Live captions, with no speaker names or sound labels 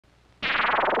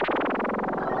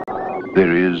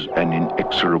There is an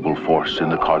inexorable force in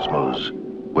the cosmos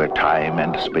where time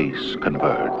and space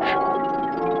converge.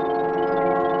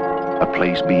 A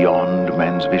place beyond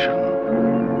man's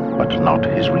vision, but not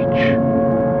his reach.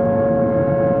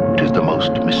 It is the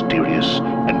most mysterious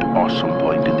and awesome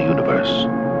point in the universe,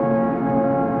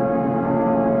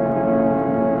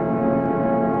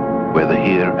 where the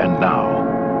here and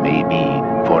now may be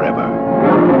forever.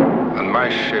 On my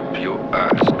ship, you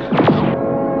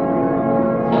ask.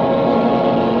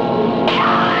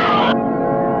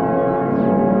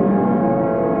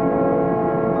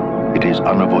 It is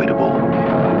unavoidable,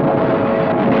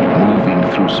 moving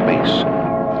through space,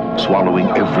 swallowing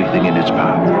everything in its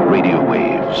path. Radio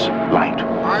waves, light.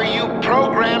 Are you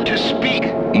programmed to speak?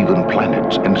 Even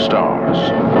planets and stars.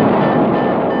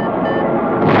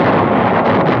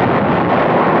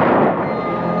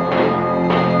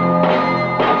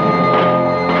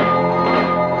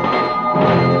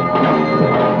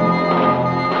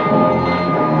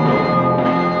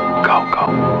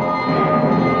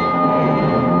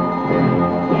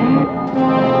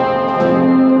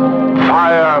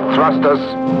 Thrusters.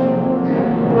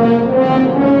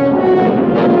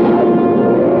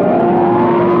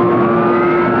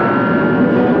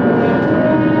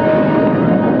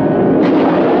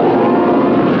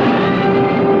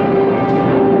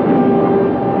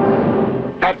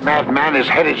 That madman is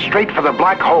headed straight for the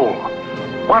black hole.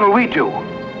 What'll we do?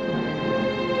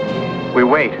 We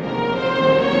wait.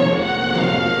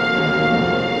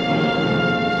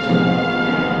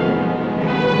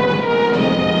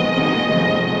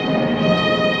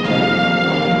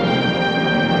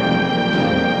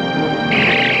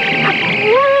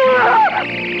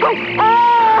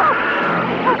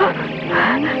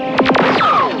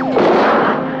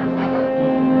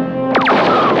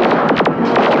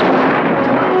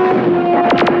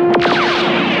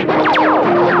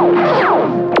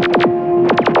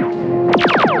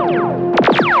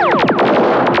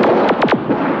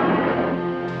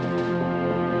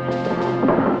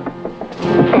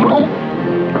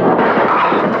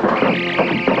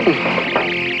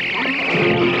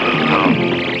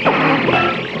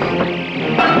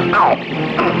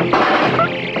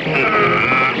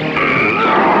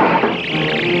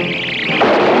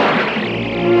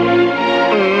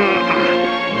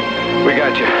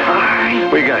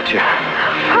 We got you.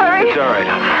 Hurry. It's all right.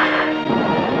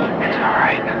 It's all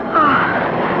right.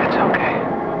 It's okay.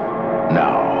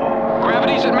 Now,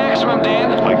 Gravity's at maximum, Dan.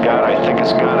 My God, I think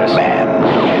it's got us.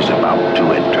 man is about to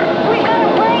enter We got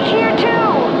a break here,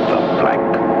 too. the black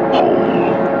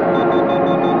hole.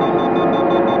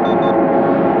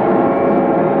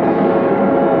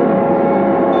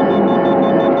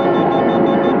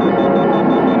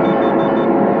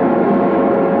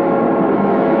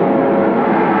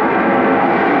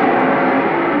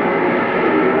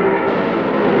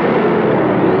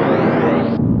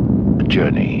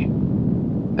 Journey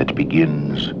that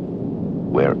begins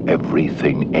where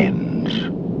everything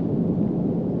ends.